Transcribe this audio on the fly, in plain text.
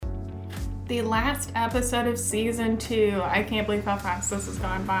The last episode of season 2. I can't believe how fast this has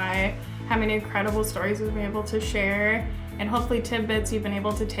gone by, how many incredible stories we've been able to share, and hopefully tidbits you've been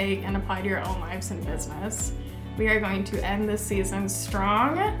able to take and apply to your own lives and business. We are going to end this season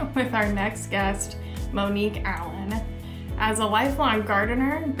strong with our next guest, Monique Allen. As a lifelong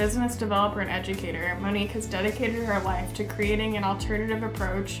gardener, business developer, and educator, Monique has dedicated her life to creating an alternative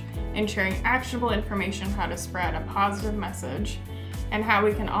approach and sharing actionable information how to spread a positive message and how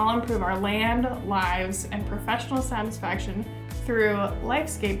we can all improve our land, lives, and professional satisfaction through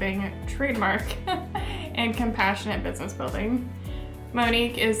lifescaping, trademark, and compassionate business building.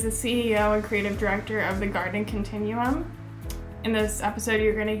 Monique is the CEO and creative director of the Garden Continuum. In this episode,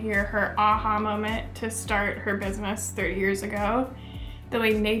 you're going to hear her aha moment to start her business 30 years ago, the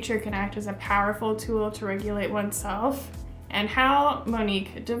way nature can act as a powerful tool to regulate oneself, and how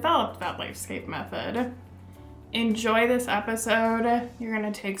Monique developed that lifescape method. Enjoy this episode. You're going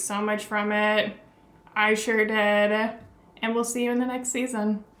to take so much from it. I sure did. And we'll see you in the next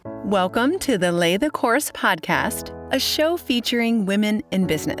season. Welcome to the Lay the Course podcast, a show featuring women in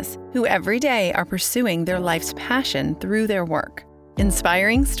business who every day are pursuing their life's passion through their work.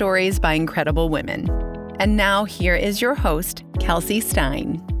 Inspiring stories by incredible women. And now here is your host, Kelsey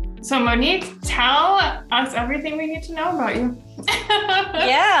Stein. So Monique, tell us everything we need to know about you.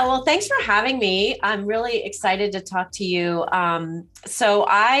 Yeah, well, thanks for having me. I'm really excited to talk to you. So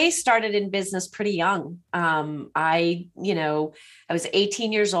I started in business pretty young. I was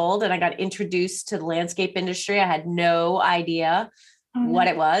 18 years old and I got introduced to the landscape industry. I had no idea what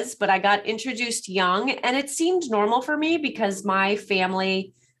it was, but I got introduced young and it seemed normal for me because my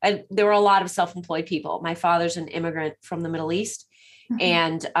family, there were a lot of self-employed people. My father's an immigrant from the Middle East.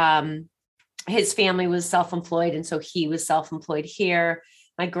 And his family was self-employed. And so he was self-employed here.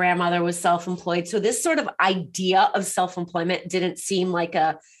 My grandmother was self-employed. So this sort of idea of self-employment didn't seem like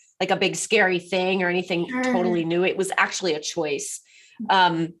a big scary thing or anything totally new. It was actually a choice.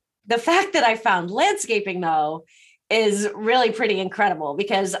 The fact that I found landscaping though is really pretty incredible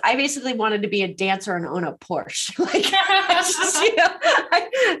because I basically wanted to be a dancer and own a Porsche.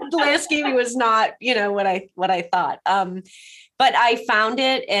 Landscaping was not, what I thought. But I found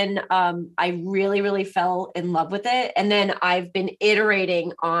it and I really, really fell in love with it. And then I've been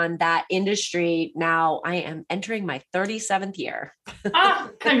iterating on that industry. Now I am entering my 37th year.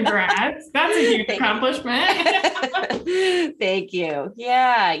 Congrats. That's a huge accomplishment. Thank you.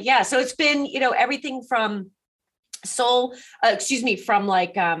 Yeah. So it's been, everything from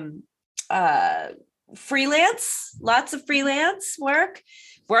freelance, lots of freelance work.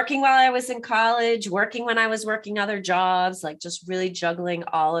 Working while I was in college, working when I was working other jobs, like just really juggling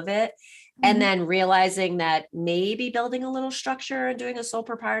all of it. And then realizing that maybe building a little structure and doing a sole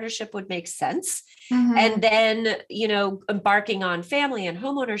proprietorship would make sense. And then, embarking on family and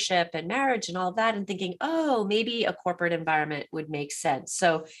homeownership and marriage and all of that and thinking, oh, maybe a corporate environment would make sense.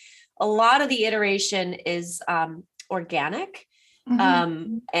 So a lot of the iteration is organic.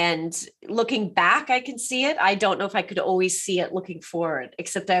 And looking back, I can see it. I don't know if I could always see it looking forward,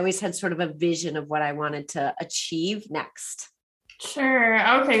 except I always had sort of a vision of what I wanted to achieve next.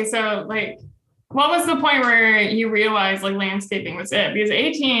 Sure. Okay. So what was the point where you realized landscaping was it? Because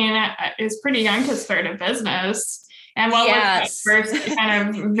 18 is pretty young to start a business. And what was the first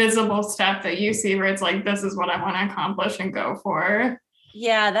kind of visible step that you see where it's this is what I want to accomplish and go for?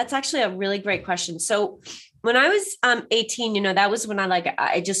 Yeah, that's actually a really great question. So when I was 18, that was when I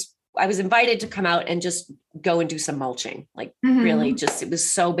was invited to come out and just go and do some mulching, really just, it was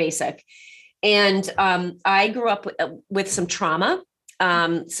so basic. And I grew up with some trauma,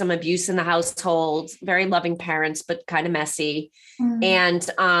 some abuse in the household, very loving parents, but kind of messy.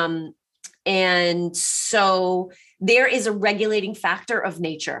 And so there is a regulating factor of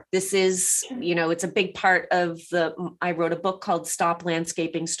nature. This is, it's a big part of I wrote a book called Stop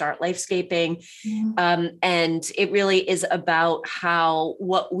Landscaping, Start Lifescaping. And it really is about how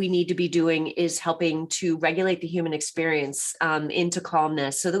what we need to be doing is helping to regulate the human experience into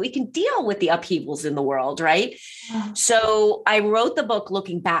calmness so that we can deal with the upheavals in the world, right? So I wrote the book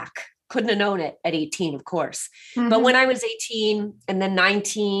looking back. Couldn't have known it at 18, of course. But when I was 18 and then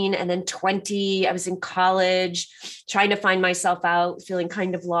 19 and then 20, I was in college trying to find myself out, feeling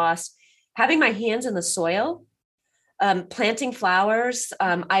kind of lost, having my hands in the soil, planting flowers.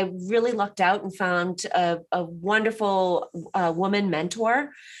 I really lucked out and found a wonderful woman mentor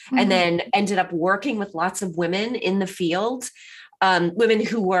and then ended up working with lots of women in the field, women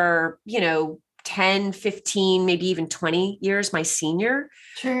who were, 10, 15, maybe even 20 years my senior.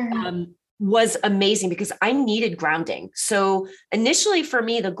 Sure. was amazing because I needed grounding. So initially for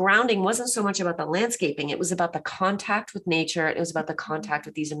me, the grounding wasn't so much about the landscaping. It was about the contact with nature. It was about the contact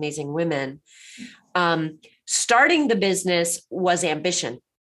with these amazing women. Starting the business was ambition,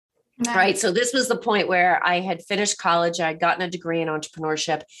 right? So this was the point where I had finished college. I had gotten a degree in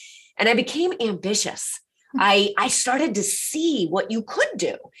entrepreneurship and I became ambitious. I started to see what you could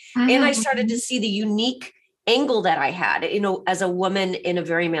do. And I started to see the unique angle that I had, as a woman in a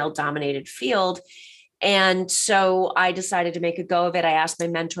very male dominated field. And so I decided to make a go of it. I asked my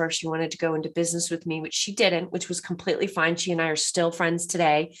mentor if she wanted to go into business with me, which she didn't, which was completely fine. She and I are still friends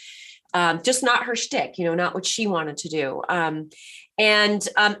today. Just not her shtick, not what she wanted to do. And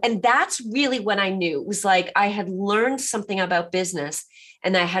that's really when I knew. It was like I had learned something about business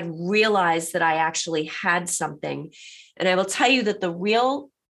and I had realized that I actually had something. And I will tell you that the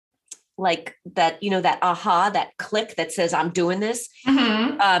real, like that, that aha, that click that says I'm doing this.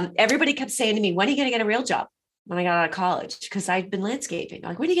 Everybody kept saying to me, when are you going to get a real job? When I got out of college, because I'd been landscaping.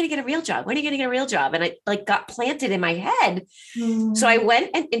 Like, when are you going to get a real job? When are you going to get a real job? And I got planted in my head. So I went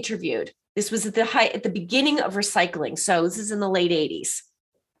and interviewed. This was at the beginning of recycling. So this is in the late 80s.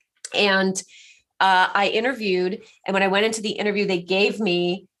 And I interviewed. And when I went into the interview, they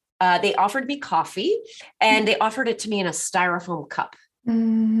offered me coffee and they offered it to me in a styrofoam cup.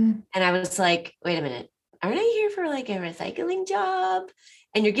 And I was like, wait a minute, aren't I here for like a recycling job?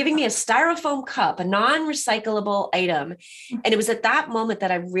 And you're giving me a styrofoam cup, a non-recyclable item. And it was at that moment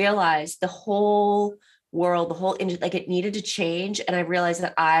that I realized the whole world, like it needed to change. And I realized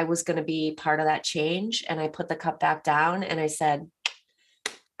that I was going to be part of that change. And I put the cup back down and I said,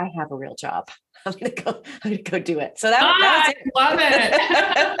 I have a real job. I'm gonna go do it. So that was it. I love it.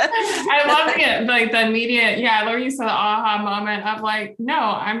 I love it. Like the immediate, I love you said the aha moment of like, no,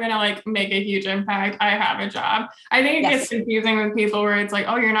 I'm gonna like make a huge impact. I have a job. I think it gets confusing with people where it's like,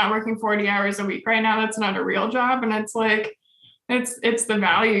 oh, you're not working 40 hours a week right now. That's not a real job. And it's like, it's the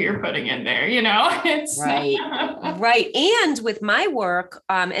value you're putting in there, It's right. And with my work,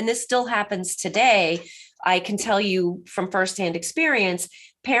 and this still happens today, I can tell you from firsthand experience,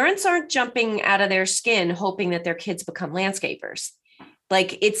 parents aren't jumping out of their skin hoping that their kids become landscapers.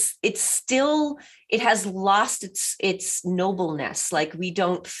 Like it has lost its nobleness. Like we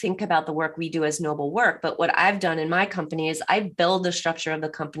don't think about the work we do as noble work. But what I've done in my company is I build the structure of the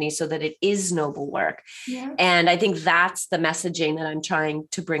company so that it is noble work. Yeah. And I think that's the messaging that I'm trying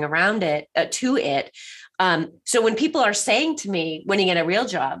to bring around it to it. So when people are saying to me, when you get a real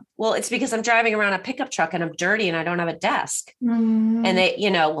job, well, it's because I'm driving around a pickup truck and I'm dirty and I don't have a desk. And they,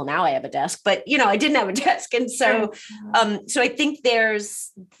 well, now I have a desk, but I didn't have a desk. And so, so I think there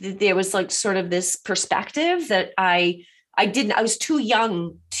was like sort of this perspective that I was too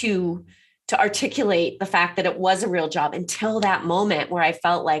young to articulate the fact that it was a real job until that moment where I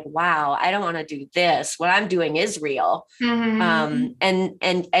felt like, wow, I don't want to do this. What I'm doing is real. And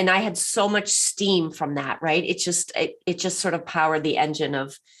I had so much steam from that, right? It just sort of powered the engine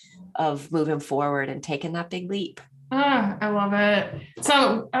of moving forward and taking that big leap. I love it.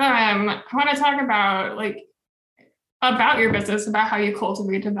 So I want to talk about your business, about how you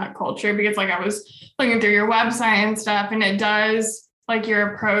cultivated that culture, because like I was looking through your website and stuff, and it does like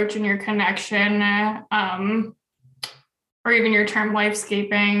your approach and your connection, or even your term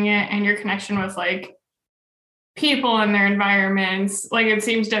lifescaping and your connection with like people and their environments. Like it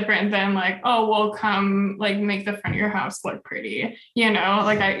seems different than like, oh, we'll come like make the front of your house look pretty,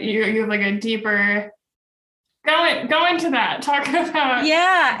 like you have like a deeper go into that. Talk about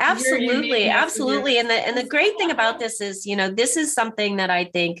absolutely. And the great thing about this is, this is something that I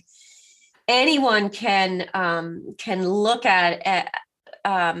think anyone can look at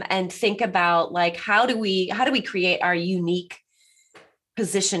and think about, like, how do we create our unique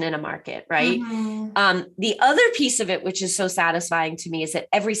position in a market, right? The other piece of it, which is so satisfying to me, is that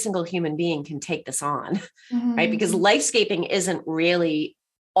every single human being can take this on, right? Because lifescaping isn't really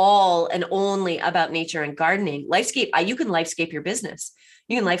all and only about nature and gardening. You can lifescape your business.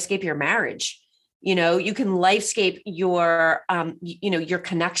 You can lifescape your marriage. You can lifescape your, your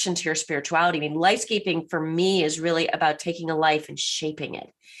connection to your spirituality. I mean, lifescaping for me is really about taking a life and shaping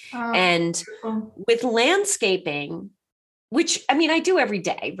it. And with landscaping, which, I mean, I do every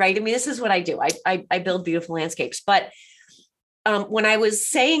day, right? I mean, this is what I do. I build beautiful landscapes. But when I was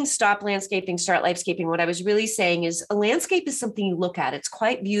saying stop landscaping, start lifescaping, what I was really saying is a landscape is something you look at. It's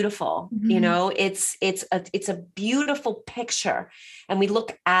quite beautiful. It's a beautiful picture. And we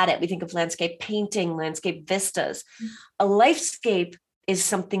look at it. We think of landscape painting, landscape vistas. A lifescape is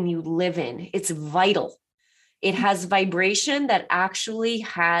something you live in. It's vital. It has vibration that actually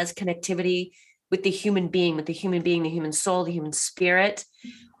has connectivity with the human being, the human soul, the human spirit.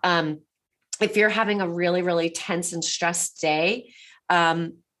 if you're having a really, really tense and stressed day,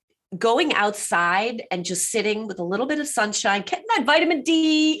 going outside and just sitting with a little bit of sunshine, getting that vitamin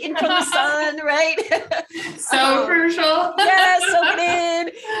D in from the sun, right? So crucial. Yeah, soak it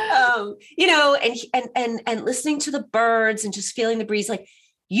in. You know, and listening to the birds and just feeling the breeze, like,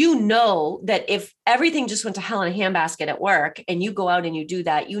 you know, that if everything just went to hell in a handbasket at work and you go out and you do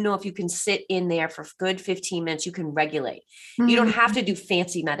that, you know, if you can sit in there for a good 15 minutes, you can regulate. Mm-hmm. You don't have to do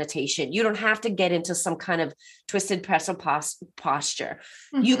fancy meditation. You don't have to get into some kind of twisted pretzel posture.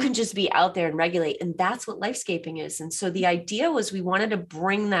 Mm-hmm. You can just be out there and regulate. And that's what lifescaping is. And so the idea was we wanted to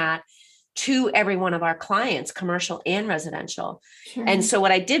bring that to every one of our clients, commercial and residential. Sure. And so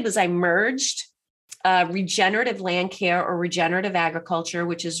what I did was I merged regenerative land care or regenerative agriculture,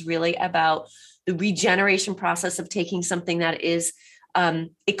 which is really about the regeneration process of taking something that is,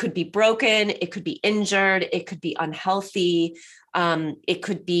 it could be broken, it could be injured, it could be unhealthy, it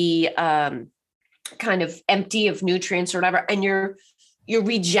could be kind of empty of nutrients or whatever, and you're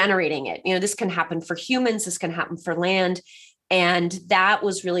regenerating it. You know, this can happen for humans, this can happen for land. And that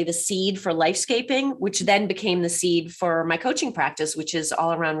was really the seed for lifescaping, which then became the seed for my coaching practice, which is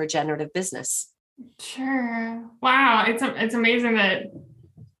all around regenerative business. Sure. Wow. It's amazing that,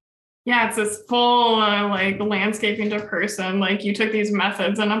 yeah, it's this full like landscaping to person. Like you took these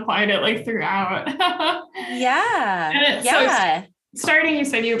methods and applied it like throughout. Yeah. So starting, you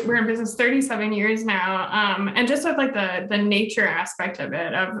said you were in business 37 years now. And just with like the nature aspect of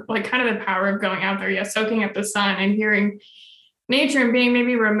it, of like kind of the power of going out there, soaking up the sun and hearing nature and being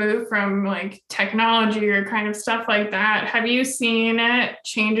maybe removed from like technology or kind of stuff like that. Have you seen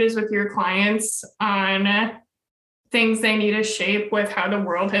changes with your clients on things they need to shape with how the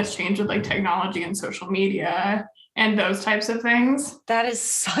world has changed with like technology and social media and those types of things? That is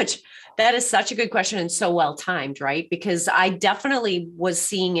such a good question and so well timed, right? Because I definitely was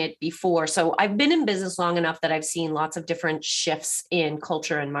seeing it before. So I've been in business long enough that I've seen lots of different shifts in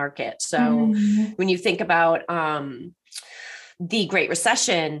culture and market. So when you think about the Great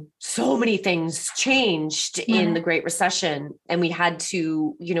Recession, so many things changed in the Great Recession. And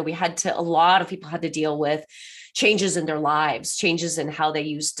a lot of people had to deal with changes in their lives, changes in how they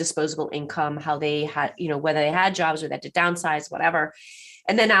used disposable income, how they had, whether they had jobs or they had to downsize, whatever.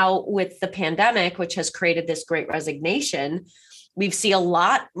 And then now with the pandemic, which has created this great resignation, we've seen a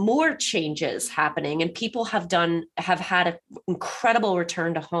lot more changes happening, and people have had an incredible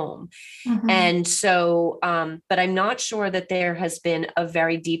return to home. Mm-hmm. And so, but I'm not sure that there has been a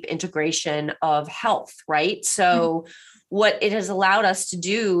very deep integration of health, right? So what it has allowed us to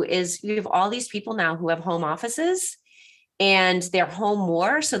do is we have all these people now who have home offices and they're home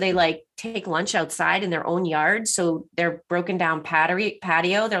more. So they like take lunch outside in their own yard. So their broken down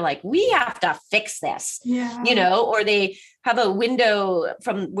patio, they're like, we have to fix this, or they have a window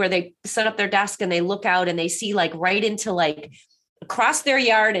from where they set up their desk and they look out and they see like right into like across their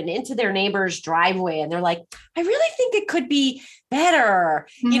yard and into their neighbor's driveway. And they're like, I really think it could be better,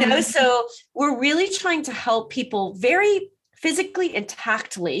 So we're really trying to help people very physically and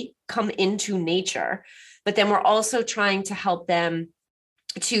tactily come into nature. But then we're also trying to help them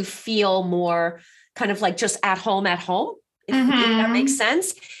to feel more kind of like just at home, if that makes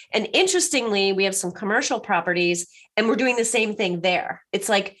sense. And interestingly, we have some commercial properties and we're doing the same thing there. It's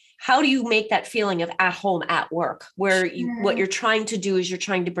like, how do you make that feeling of at home at work where what you're trying to do is you're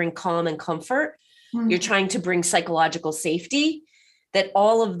trying to bring calm and comfort. You're trying to bring psychological safety, that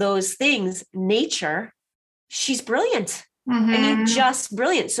all of those things, nature, she's brilliant. I mean, just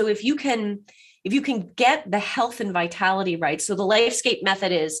brilliant. So if you can get the health and vitality right. So the Lifescape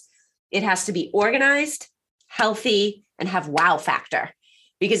method is, it has to be organized, healthy, and have wow factor.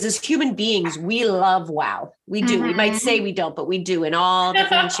 Because as human beings, we love wow. We do. We might say we don't, but we do in all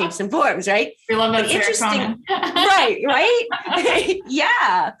different shapes and forms, right? We love that. Interesting. Right?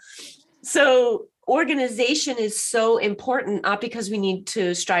 Yeah. So organization is so important, not because we need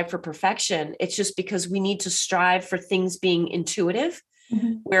to strive for perfection. It's just because we need to strive for things being intuitive,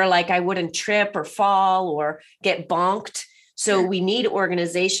 where like I wouldn't trip or fall or get bonked. So we need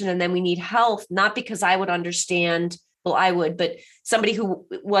organization, and then we need health, not because I would understand, well, I would, but somebody who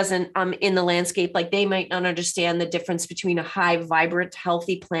wasn't in the landscape, like they might not understand the difference between a high, vibrant,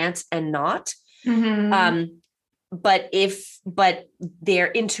 healthy plant and not. But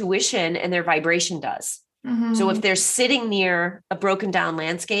their intuition and their vibration does. So if they're sitting near a broken down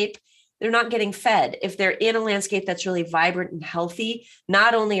landscape, they're not getting fed. If they're in a landscape that's really vibrant and healthy,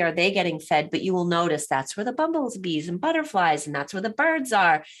 not only are they getting fed, but you will notice that's where the bumblebees and butterflies, and that's where the birds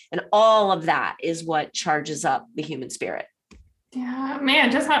are. And all of that is what charges up the human spirit. Yeah, man,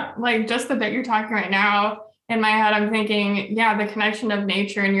 just the bit you're talking right now, in my head, I'm thinking, yeah, the connection of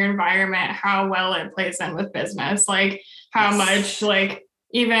nature and your environment, how well it plays in with business, like how much, like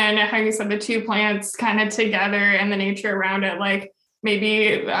even how you said the two plants kind of together and the nature around it, like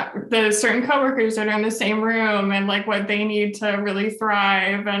maybe the certain coworkers that are in the same room and like what they need to really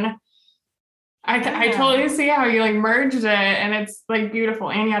thrive. And I totally see how you like merged it, and it's like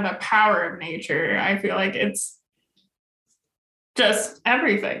beautiful. And yeah, the power of nature. I feel like it's just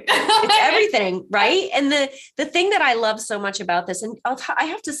everything. It's everything, right? And the thing that I love so much about this, and I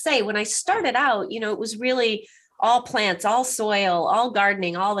have to say, when I started out, it was really all plants, all soil, all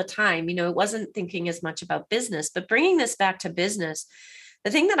gardening all the time. It wasn't thinking as much about business, but bringing this back to business,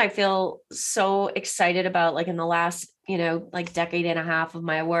 the thing that I feel so excited about, like in the last, like decade and a half of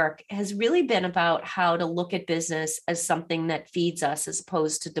my work, has really been about how to look at business as something that feeds us as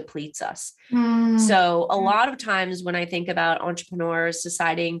opposed to depletes us. So a lot of times when I think about entrepreneurs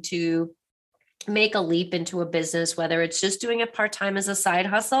deciding to make a leap into a business, whether it's just doing it part-time as a side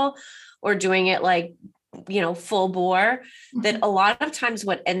hustle or doing it like, full bore, that a lot of times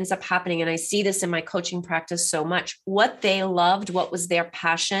what ends up happening, and I see this in my coaching practice so much, what they loved, what was their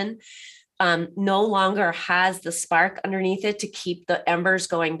passion, no longer has the spark underneath it to keep the embers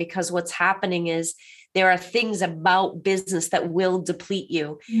going, because what's happening is there are things about business that will deplete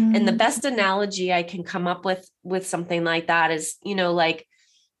you. And the best analogy I can come up with something like that is, like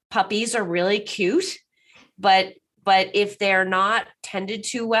puppies are really cute, but if they're not tended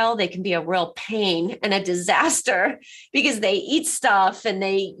to well, they can be a real pain and a disaster because they eat stuff and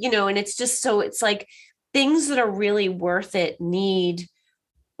they, and it's just, so it's like things that are really worth it need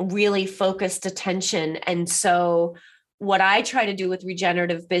really focused attention. And so what I try to do with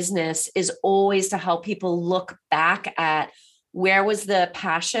regenerative business is always to help people look back at where was the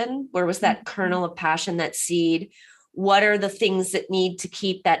passion, where was that kernel of passion, that seed, what are the things that need to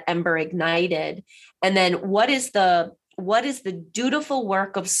keep that ember ignited? And then what is the dutiful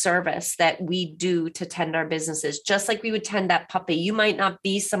work of service that we do to tend our businesses? Just like we would tend that puppy. You might not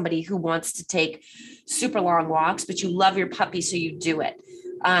be somebody who wants to take super long walks, but you love your puppy, so you do it.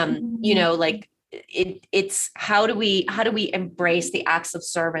 Like it's how do we embrace the acts of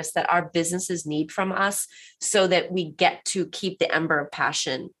service that our businesses need from us so that we get to keep the ember of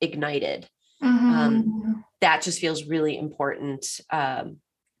passion ignited? That just feels really important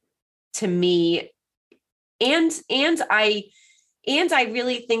to me. And I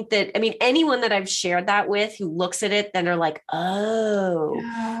really think that, anyone that I've shared that with who looks at it, then they're like, oh,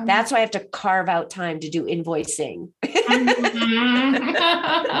 that's why I have to carve out time to do invoicing.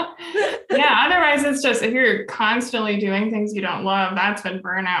 Yeah. Otherwise it's just, if you're constantly doing things you don't love, that's when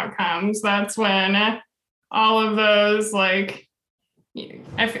burnout comes. That's when all of those, like,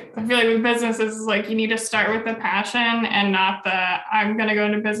 I feel like with businesses is like, you need to start with the passion and not the, I'm going to go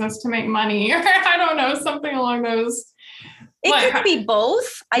into business to make money, or I don't know, something along those. It could be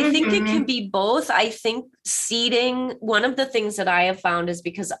both. I think it can be both. I think seeding, one of the things that I have found is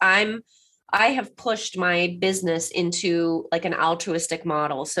because I have pushed my business into like an altruistic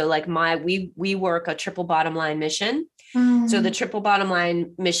model. So like we work a triple bottom line mission. So the triple bottom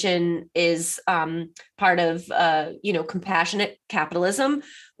line mission is part of, compassionate capitalism,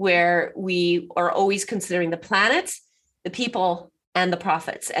 where we are always considering the planet, the people, and the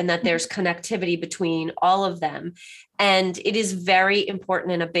profits, and that there's connectivity between all of them. And it is very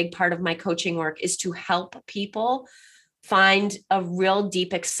important, and a big part of my coaching work is to help people find a real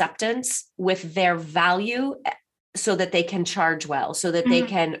deep acceptance with their value so that they can charge well, so that they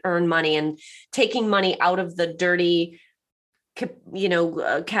can earn money, and taking money out of the dirty,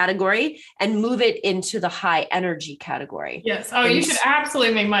 category and move it into the high energy category. Yes. Oh, you should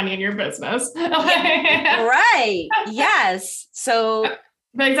absolutely make money in your business. Right. Yes. So,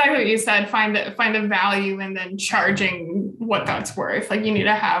 but exactly what you said, find the value and then charging what that's worth. Like you need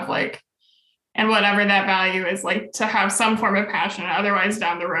to have and whatever that value is, like to have some form of passion. Otherwise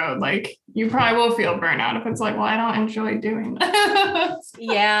down the road, like you probably will feel burnout if it's like, well, I don't enjoy doing this.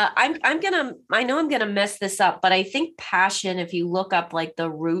 Yeah. I know I'm going to mess this up, but I think passion, if you look up like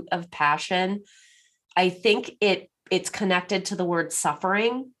the root of passion, I think it's connected to the word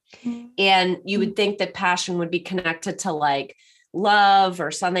suffering. And you would think that passion would be connected to like love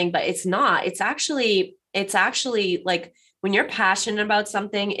or something, but it's not. It's actually like, when you're passionate about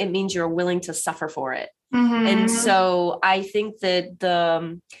something, it means you're willing to suffer for it. And so I think that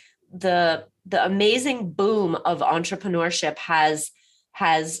the amazing boom of entrepreneurship has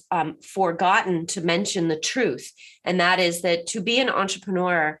forgotten to mention the truth. And that is that to be an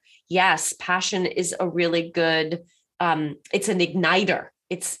entrepreneur, yes, passion is a really good, it's an igniter.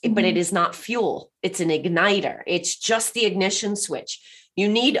 But it is not fuel. It's an igniter. It's just the ignition switch. You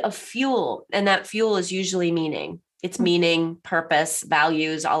need a fuel, and that fuel is usually meaning. It's meaning, purpose,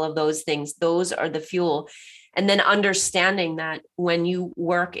 values, all of those things. Those are the fuel. And then understanding that when you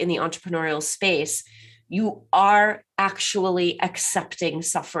work in the entrepreneurial space, you are actually accepting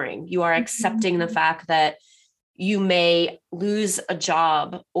suffering. You are accepting the fact that you may lose a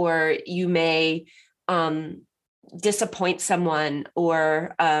job, or you may disappoint someone,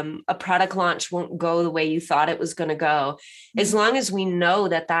 or a product launch won't go the way you thought it was going to go. As long as we know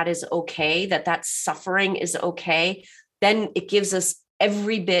that that is okay, that suffering is okay, then it gives us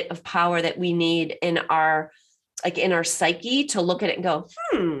every bit of power that we need in our psyche to look at it and go,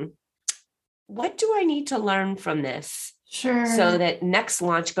 what do I need to learn from this? Sure. So that next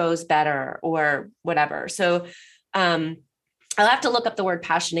launch goes better, or whatever. So I'll have to look up the word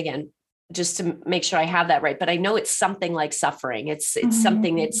passion again, just to make sure I have that right. But I know it's something like suffering. It's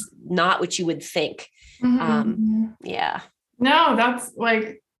something that's not what you would think. Yeah. No, that's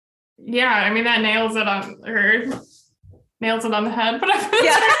like, yeah. I mean, that nails it on the head. But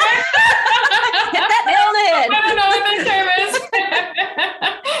yeah. Nailed it. I don't know what the term is.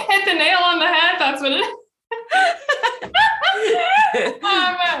 Hit the nail on the head. That's what it is.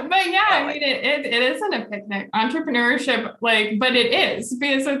 But yeah, I mean, it isn't a picnic. Entrepreneurship, but it is,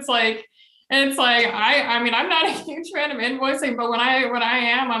 because it's like, I mean, I'm not a huge fan of invoicing, but when I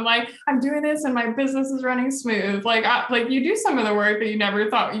am, I'm like, I'm doing this and my business is running smooth. Like you do some of the work that you never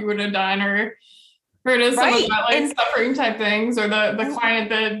thought you would have done, or heard of some of that, suffering type things, or the client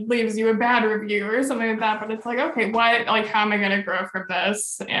that leaves you a bad review or something like that. But it's like, okay, how am I going to grow from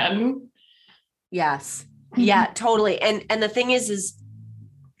this? And yes. Yeah, totally. And the thing is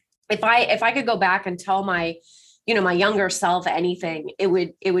if I could go back and tell my younger self anything, it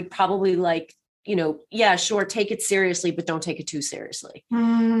would probably yeah, sure, take it seriously, but don't take it too seriously.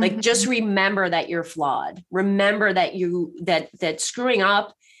 Just remember that you're flawed. Remember that that screwing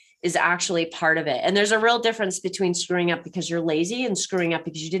up is actually part of it. And there's a real difference between screwing up because you're lazy and screwing up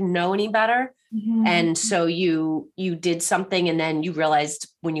because you didn't know any better. And so you did something, and then you realized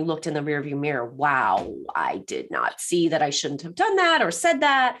when you looked in the rearview mirror, wow, I did not see that I shouldn't have done that or said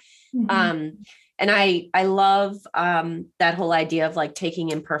that. And I love that whole idea of taking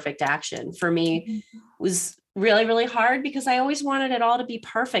imperfect action. For me was really, really hard, because I always wanted it all to be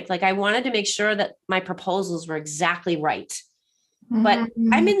perfect. I wanted to make sure that my proposals were exactly right. But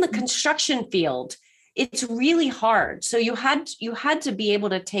I'm in the construction field. It's really hard. So you had to be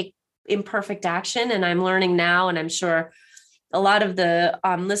able to take imperfect action. And I'm learning now, and I'm sure a lot of the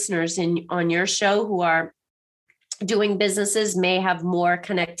listeners on your show who are doing businesses may have more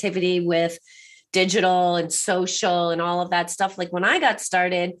connectivity with digital and social and all of that stuff. Like when I got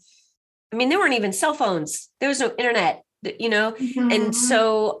started, I mean, there weren't even cell phones. There was no internet, And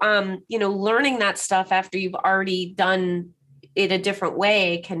so, learning that stuff after you've already done it a different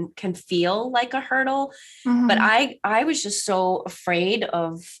way can feel like a hurdle. But I was just so afraid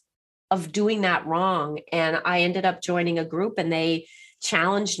of doing that wrong. And I ended up joining a group, and they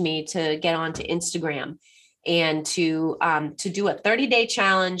challenged me to get onto Instagram and to do a 30-day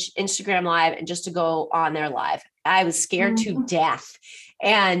challenge, Instagram live, and just to go on there live. I was scared to death,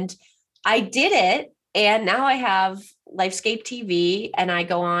 and I did it. And now I have Lifescape TV, and I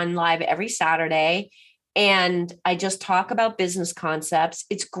go on live every Saturday, and I just talk about business concepts.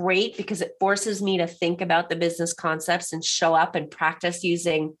 It's great because it forces me to think about the business concepts and show up and practice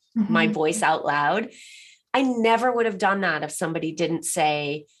using my voice out loud. I never would have done that if somebody didn't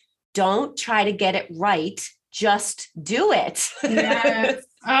say, don't try to get it right, just do it. Yes.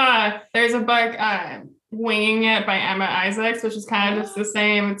 There's a book, Winging It by Emma Isaacs, which is kind of just the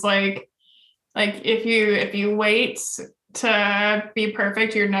same. It's like if you wait to be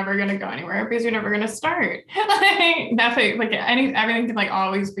perfect, you're never going to go anywhere, because you're never going to start. Nothing, everything can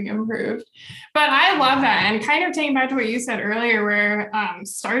always be improved. But I love that. And kind of taking back to what you said earlier, where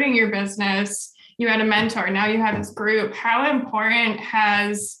starting your business, you had a mentor, now you have this group. How important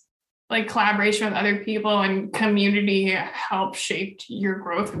has collaboration with other people and community help shape your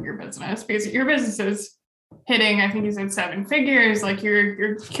growth of your business? Because your business is hitting, I think you said 7 figures,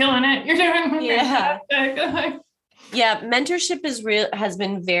 you're killing it. You're doing fantastic. Yeah, mentorship has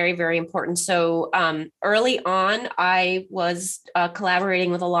been very, very important. So early on, I was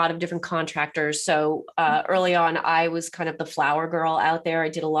collaborating with a lot of different contractors. So early on, I was kind of the flower girl out there. I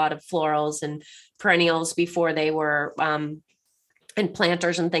did a lot of florals and perennials before they were, and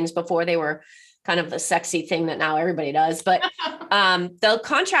planters and things before they were kind of the sexy thing that now everybody does. But the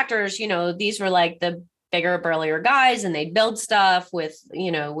contractors, these were the bigger, burlier guys, and they'd build stuff with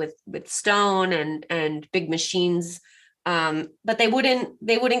stone and big machines but they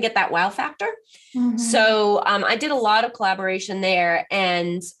wouldn't get that wow factor. Mhm. So I did a lot of collaboration there,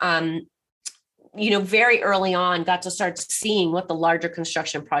 and very early on got to start seeing what the larger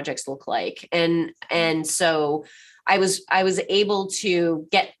construction projects look like. And so I was able to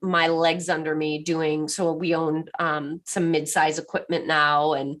get my legs under me doing, so we own some mid-size equipment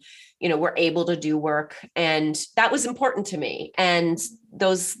now, and, we're able to do work, and that was important to me. And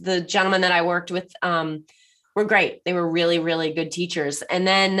the gentlemen that I worked with were great. They were really, really good teachers. And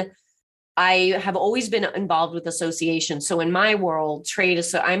then I have always been involved with associations. So in my world,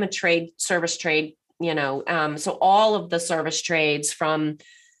 I'm a service trade, so all of the service trades, from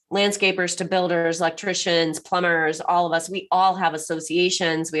landscapers to builders, electricians, plumbers, all of us, we all have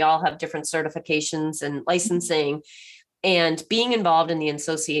associations. We all have different certifications and licensing. And being involved in the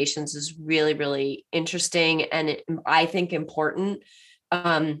associations is really, really interesting, and I think important.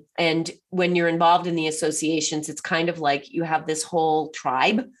 And when you're involved in the associations, it's kind of like you have this whole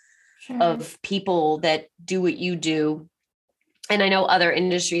tribe of people that do what you do. And I know other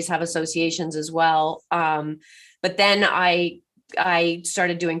industries have associations as well. But then I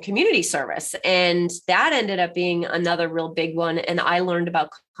started doing community service, and that ended up being another real big one. And I learned about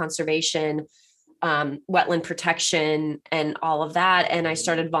conservation, wetland protection, and all of that. And I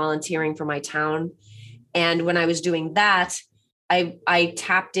started volunteering for my town. And when I was doing that, I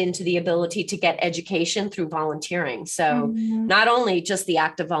tapped into the ability to get education through volunteering. So not only just the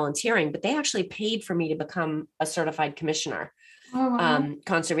act of volunteering, but they actually paid for me to become a certified commissioner,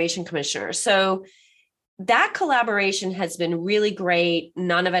 conservation commissioner. So that collaboration has been really great.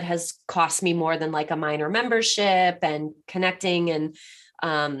 None of it has cost me more than like a minor membership and connecting.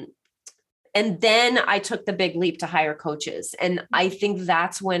 And then I took the big leap to hire coaches. And I think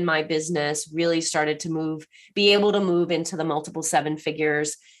that's when my business really started to be able to move into the multiple seven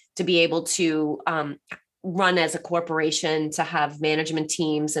figures, to be able to run as a corporation, to have management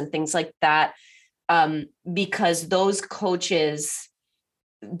teams and things like that. Because those coaches,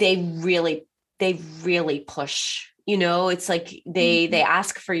 they really push, it's like they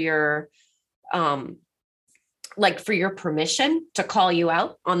ask for your, for your permission to call you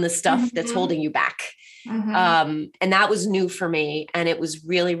out on the stuff that's holding you back. And that was new for me. And it was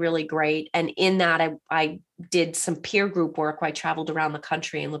really, really great. And in that, I did some peer group work where I traveled around the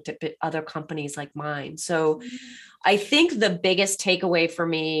country and looked at other companies like mine. So I think the biggest takeaway for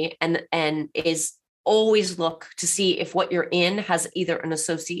me and is always look to see if what you're in has either an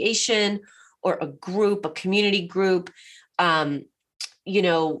association or a group, a community group,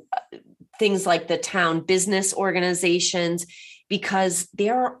 things like the town business organizations, because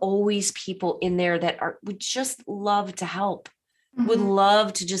there are always people in there that would just love to help, would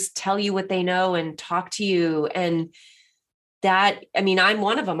love to just tell you what they know and talk to you. And that, I'm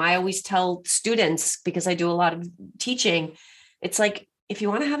one of them. I always tell students, because I do a lot of teaching, it's like, if you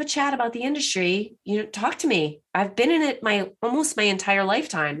want to have a chat about the industry, talk to me. I've been in it almost my entire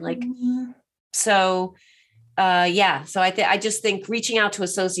lifetime. So I just think reaching out to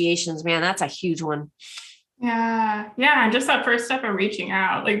associations, man, that's a huge one. Yeah. Just that first step of reaching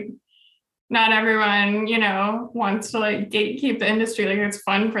out, not everyone, wants to gatekeep the industry. It's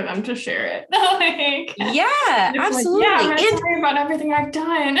fun for them to share it. Absolutely. I'm sorry about everything I've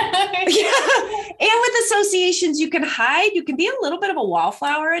done. And with associations, you can hide, you can be a little bit of a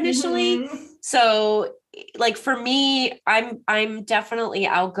wallflower initially. So for me, I'm definitely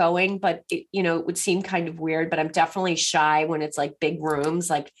outgoing, but it would seem kind of weird, but I'm definitely shy when it's big rooms.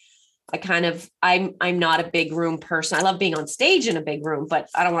 I'm not a big room person. I love being on stage in a big room, but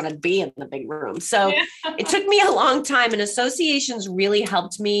I don't want to be in the big room. So it took me a long time, and associations really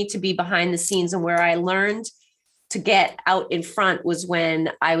helped me to be behind the scenes. And where I learned to get out in front was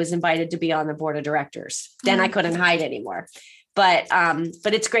when I was invited to be on the board of directors. Then I couldn't hide anymore, but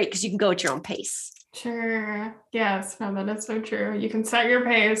it's great because you can go at your own pace. Sure. Yes. No, that is so true. You can set your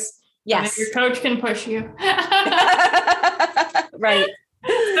pace. Yes. And your coach can push you. Right.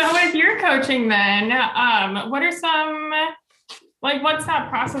 So with your coaching then, what are some, what's that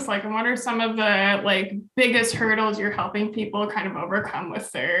process like? And what are some of the biggest hurdles you're helping people kind of overcome with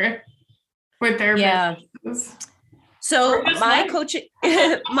their businesses? So my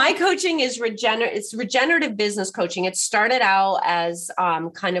coaching is regenerative business coaching. It started out as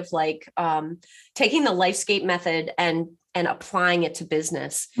taking the LifeScape method and applying it to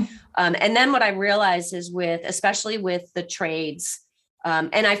business. And then what I realized is especially with the trades,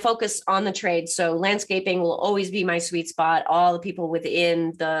 And I focus on the trade. So landscaping will always be my sweet spot, all the people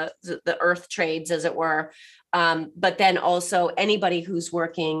within the earth trades, as it were. But then also anybody who's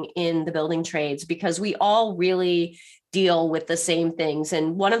working in the building trades, because we all really deal with the same things.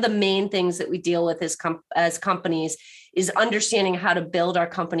 And one of the main things that we deal with as companies is understanding how to build our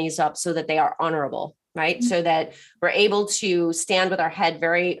companies up so that they are honorable, right? Mm-hmm. So that we're able to stand with our head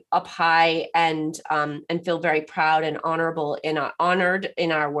very up high and feel very proud and honored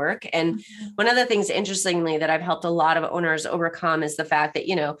in our work. And mm-hmm. one of the things, interestingly, that I've helped a lot of owners overcome is the fact that,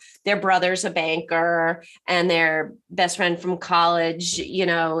 their brother's a banker and their best friend from college,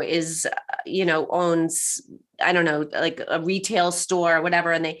 owns, I don't know, like a retail store or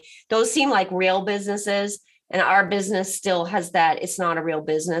whatever. And those seem like real businesses. And our business still has that it's not a real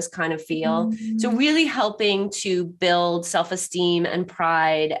business kind of feel. Mm-hmm. So really helping to build self-esteem and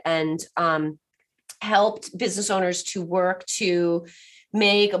pride, and helped business owners to work to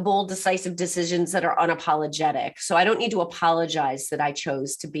make bold, decisive decisions that are unapologetic. So I don't need to apologize that I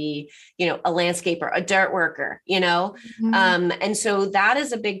chose to be, a landscaper, a dirt worker, Mm-hmm. And so that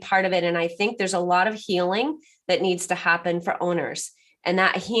is a big part of it. And I think there's a lot of healing that needs to happen for owners. And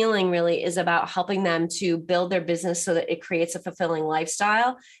that healing really is about helping them to build their business so that it creates a fulfilling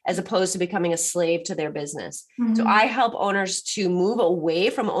lifestyle, as opposed to becoming a slave to their business. Mm-hmm. So I help owners to move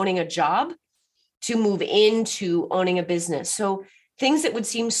away from owning a job to move into owning a business. So things that would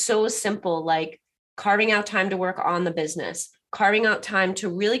seem so simple, like carving out time to work on the business, carving out time to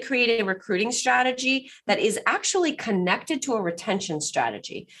really create a recruiting strategy that is actually connected to a retention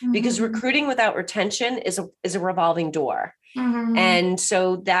strategy, mm-hmm. because recruiting without retention is a revolving door. Mm-hmm. And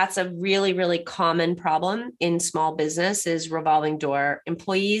so that's a really, really common problem in small business, is revolving door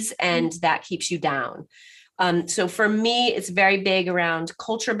employees, and mm-hmm. that keeps you down. So for me, it's very big around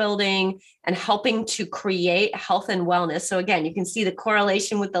culture building and helping to create health and wellness. So again, you can see the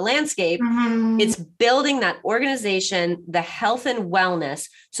correlation with the landscape. Mm-hmm. It's building that organization, the health and wellness,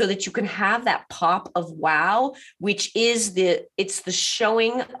 so that you can have that pop of wow, which is it's the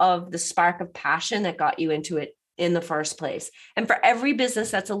showing of the spark of passion that got you into it in the first place. And for every business,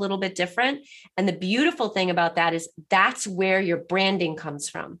 that's a little bit different. And the beautiful thing about that is that's where your branding comes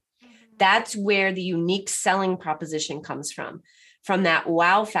from. That's where the unique selling proposition comes from that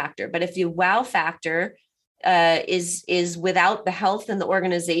wow factor. But if the wow factor is without the health and the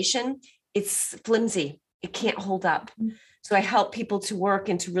organization, it's flimsy. It can't hold up. So I help people to work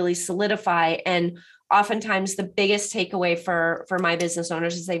and to really solidify. And oftentimes the biggest takeaway for my business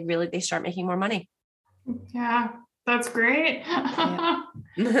owners is they start making more money. Yeah, that's great. Yeah.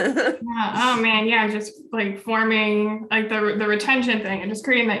 Oh man, yeah, just like forming like the retention thing and just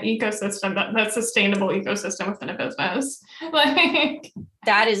creating that ecosystem, that sustainable ecosystem within a business. Like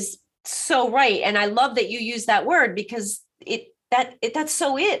that is so right, and I love that you use that word, because that's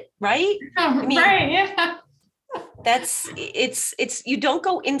so it, right? I mean, right, yeah. It's you don't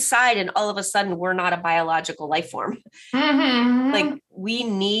go inside and all of a sudden we're not a biological life form. Mm-hmm. Like we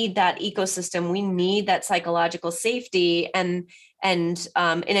need that ecosystem. We need that psychological safety. And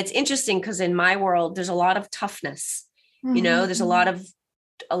it's interesting because in my world, there's a lot of toughness, mm-hmm. There's a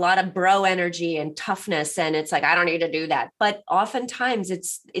lot of bro energy and toughness. And it's like, I don't need to do that. But oftentimes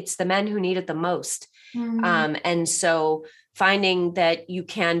it's the men who need it the most. Mm-hmm. And so finding that you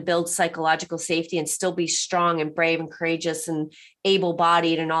can build psychological safety and still be strong and brave and courageous and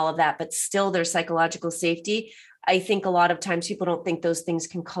able-bodied and all of that, but still there's psychological safety. I think a lot of times people don't think those things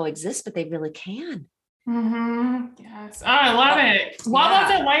can coexist, but they really can. Mm-hmm. Yes. Oh, I love it. What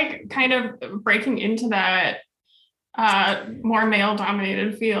was it like kind of breaking into that more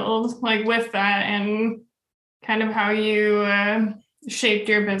male-dominated field, like with that, and kind of how you shaped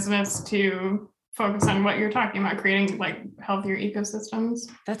your business to focus on what you're talking about, creating like healthier ecosystems?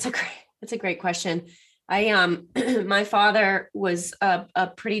 That's a great question. My father was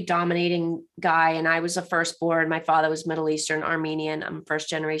a pretty dominating guy, and I was a firstborn. My father was Middle Eastern Armenian. I'm first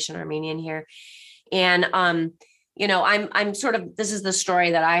generation Armenian here. And, I'm sort of, this is the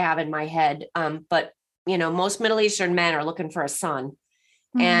story that I have in my head. But most Middle Eastern men are looking for a son.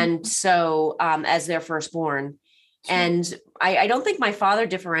 Mm-hmm. And so, as their firstborn. And I don't think my father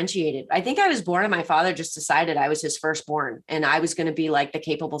differentiated. I think I was born and my father just decided I was his firstborn and I was going to be like the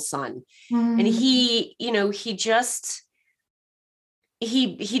capable son. Mm-hmm. And he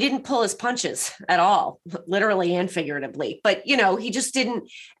didn't pull his punches at all, literally and figuratively, but he just didn't.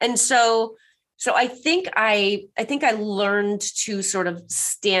 And so I think I learned to sort of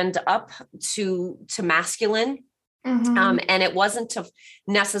stand up to masculine. Mm-hmm. And it wasn't to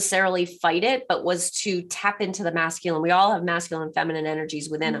necessarily fight it, but was to tap into the masculine. We all have masculine and feminine energies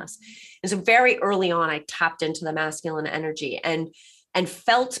within mm-hmm. us. And so very early on, I tapped into the masculine energy. And and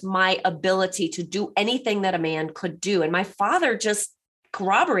felt my ability to do anything that a man could do. And my father just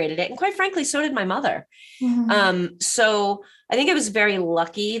corroborated it. And quite frankly, so did my mother. So I think I was very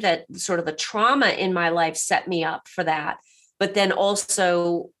lucky that sort of the trauma in my life set me up for that. But then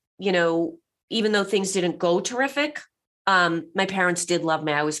also, you know, even though things didn't go terrific, my parents did love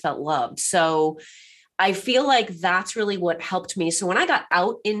me. I always felt loved. So I feel like that's really what helped me. So when I got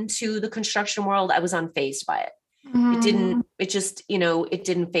out into the construction world, I was unfazed by it. It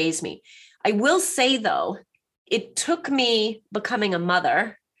didn't faze me. I will say though, it took me becoming a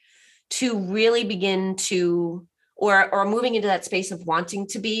mother to really begin to, or moving into that space of wanting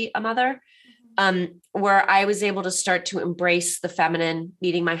to be a mother, where I was able to start to embrace the feminine,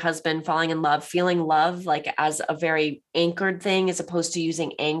 meeting my husband, falling in love, feeling love like as a very anchored thing, as opposed to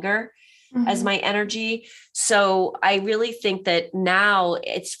using anger as my energy. So I really think that now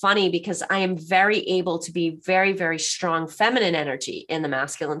it's funny because I am very able to be very, very strong feminine energy in the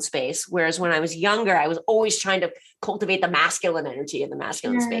masculine space. Whereas when I was younger, I was always trying to cultivate the masculine energy in the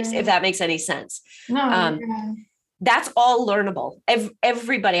masculine space, if that makes any sense. That's all learnable.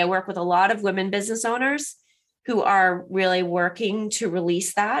 Everybody, I work with a lot of women business owners who are really working to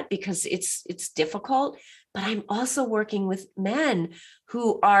release that because it's difficult. But I'm also working with men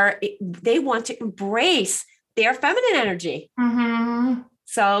who they want to embrace their feminine energy.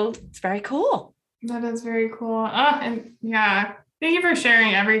 So it's very cool. That is very cool. And yeah, thank you for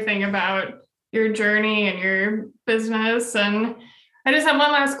sharing everything about your journey and your business. And I just have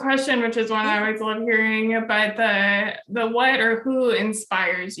one last question, which is one I always love hearing about the what or who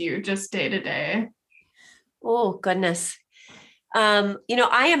inspires you just day to day. Oh, goodness. I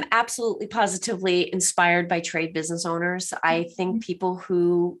am absolutely positively inspired by trade business owners. I think people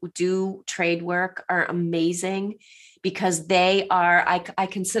who do trade work are amazing because they are, I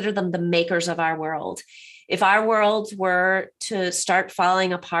consider them the makers of our world. If our world were to start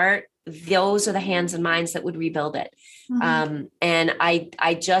falling apart, those are the hands and minds that would rebuild it. And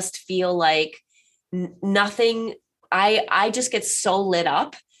I just feel like nothing, I just get so lit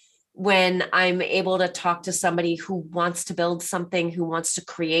up when I'm able to talk to somebody who wants to build something, who wants to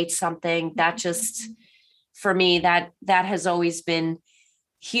create something. That just, for me, that has always been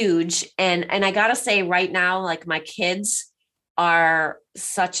huge. And I gotta say right now, like my kids are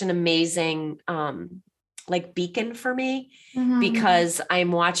such an amazing, beacon for me because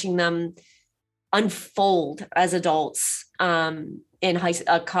I'm watching them unfold as adults, in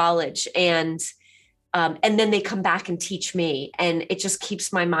college and then they come back and teach me, and it just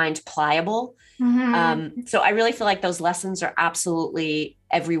keeps my mind pliable. So I really feel like those lessons are absolutely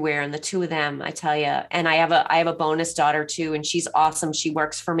everywhere. And the two of them, I tell you, and I have a bonus daughter too, and she's awesome. She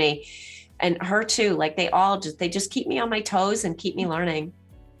works for me, and her too. Like they just keep me on my toes and keep me learning.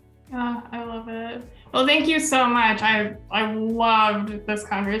 Oh, I love it. Well, thank you so much. I loved this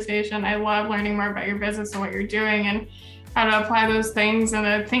conversation. I love learning more about your business and what you're doing and how to apply those things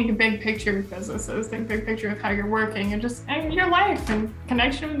and think big picture businesses, think big picture of how you're working and your life and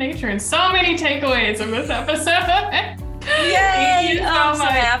connection with nature, and so many takeaways in this episode. Yay! I'm so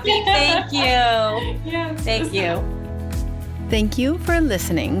happy. Thank you. Yes. Thank you. Thank you for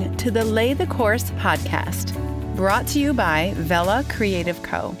listening to the Lay the Course podcast, brought to you by Vela Creative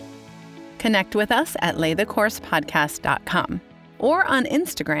Co. Connect with us at laythecoursepodcast.com or on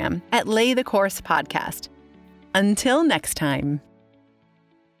Instagram at laythecoursepodcast. Until next time.